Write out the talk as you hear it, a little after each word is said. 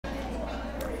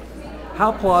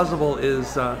how plausible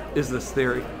is this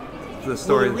theory, the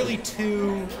story? Well,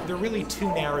 there are really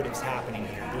two narratives happening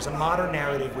here. There's a modern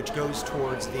narrative which goes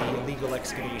towards the illegal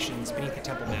excavations beneath the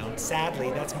Temple Mount.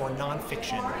 Sadly, that's more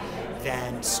nonfiction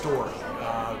than story.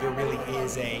 There really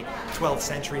is a 12th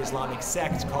century Islamic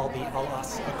sect called the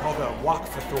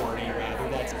Waqf Authority, rather,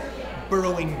 that's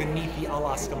burrowing beneath the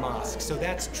Al-Aqsa Mosque. So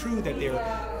that's true that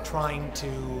they're trying to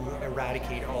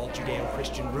eradicate all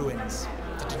Judeo-Christian ruins,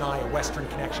 to deny a Western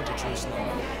connection to Jerusalem.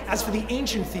 As for the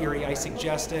ancient theory, I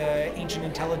suggest an ancient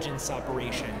intelligence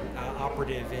operation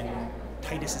operative in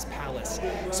Titus's palace,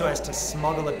 so as to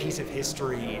smuggle a piece of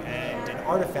history and an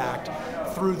artifact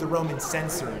through the Roman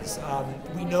censors.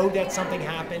 We know that something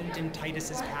happened in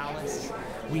Titus's palace.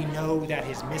 We know that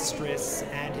his mistress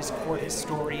and his court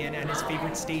historian and his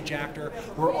favorite stage actor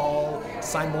were all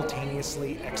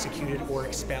simultaneously executed or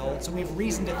expelled. So we have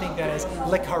reason to think that, as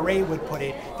Le Carré would put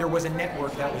it, there was a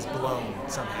network that was blown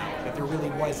somehow, that there really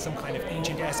was some kind of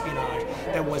ancient espionage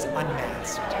that was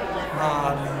unmasked.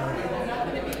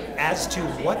 As to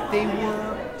what they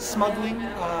were smuggling,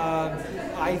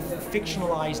 I've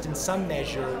fictionalized in some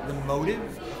measure the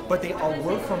motive, but they all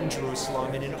were from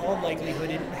Jerusalem, and in all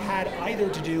likelihood it had either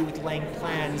to do with laying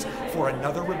plans for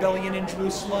another rebellion in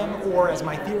Jerusalem, or, as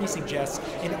my theory suggests,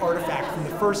 an artifact from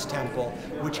the first temple,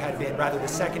 which had been, rather the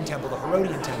second temple, the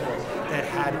Herodian temple, that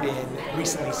had been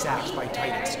recently sacked by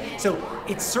Titus. So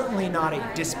it's certainly not a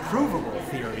disprovable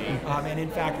theory, and in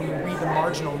fact, when you read the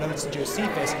marginal notes of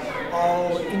Josephus,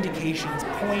 all indications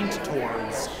point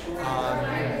towards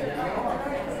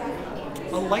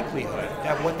a likelihood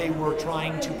that what they were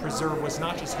trying to preserve was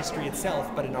not just history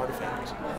itself, but an artifact.